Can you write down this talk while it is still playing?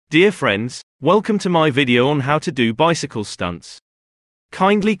Dear friends, welcome to my video on how to do bicycle stunts.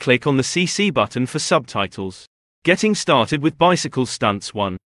 Kindly click on the CC button for subtitles. Getting started with bicycle stunts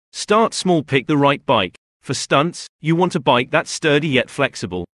 1. Start small, pick the right bike. For stunts, you want a bike that's sturdy yet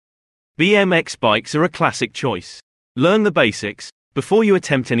flexible. BMX bikes are a classic choice. Learn the basics. Before you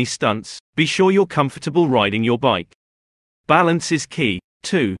attempt any stunts, be sure you're comfortable riding your bike. Balance is key.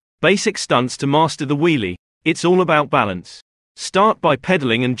 2. Basic stunts to master the wheelie. It's all about balance. Start by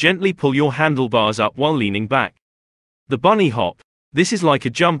pedaling and gently pull your handlebars up while leaning back. The bunny hop. This is like a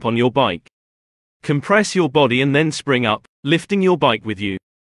jump on your bike. Compress your body and then spring up, lifting your bike with you.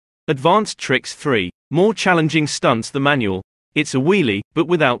 Advanced tricks 3. More challenging stunts, the manual. It's a wheelie, but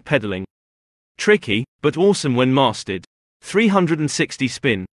without pedaling. Tricky, but awesome when mastered. 360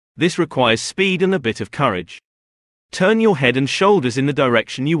 spin. This requires speed and a bit of courage. Turn your head and shoulders in the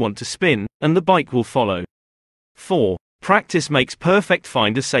direction you want to spin, and the bike will follow. 4. Practice makes perfect.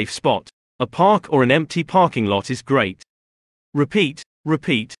 Find a safe spot. A park or an empty parking lot is great. Repeat,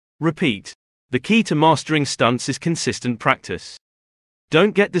 repeat, repeat. The key to mastering stunts is consistent practice.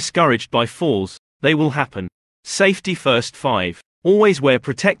 Don't get discouraged by falls, they will happen. Safety first. 5. Always wear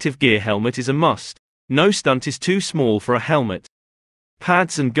protective gear. Helmet is a must. No stunt is too small for a helmet.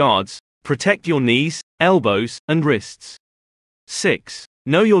 Pads and guards. Protect your knees, elbows, and wrists. 6.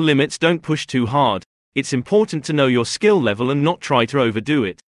 Know your limits. Don't push too hard. It's important to know your skill level and not try to overdo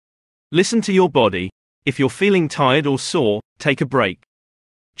it. Listen to your body. If you're feeling tired or sore, take a break.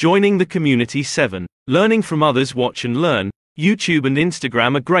 Joining the community. 7. Learning from others. Watch and learn. YouTube and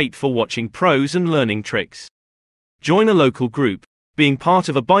Instagram are great for watching pros and learning tricks. Join a local group. Being part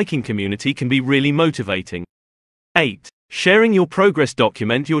of a biking community can be really motivating. 8. Sharing your progress.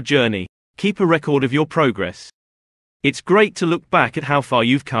 Document your journey. Keep a record of your progress. It's great to look back at how far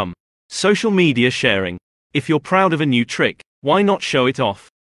you've come. Social media sharing. If you're proud of a new trick, why not show it off?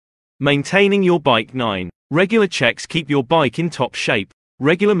 Maintaining your bike. 9. Regular checks keep your bike in top shape.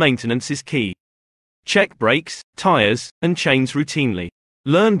 Regular maintenance is key. Check brakes, tires, and chains routinely.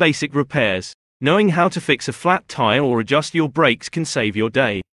 Learn basic repairs. Knowing how to fix a flat tire or adjust your brakes can save your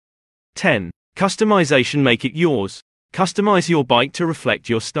day. 10. Customization. Make it yours. Customize your bike to reflect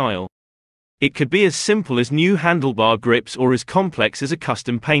your style. It could be as simple as new handlebar grips or as complex as a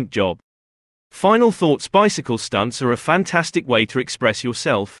custom paint job. Final thoughts. Bicycle stunts are a fantastic way to express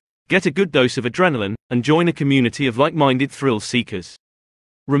yourself, get a good dose of adrenaline, and join a community of like-minded thrill seekers.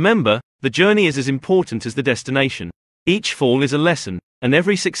 Remember, the journey is as important as the destination. Each fall is a lesson, and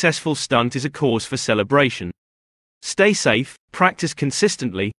every successful stunt is a cause for celebration. Stay safe, practice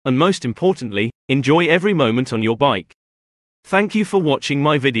consistently, and most importantly, enjoy every moment on your bike. Thank you for watching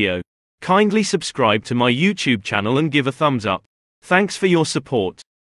my video. Kindly subscribe to my YouTube channel and give a thumbs up. Thanks for your support.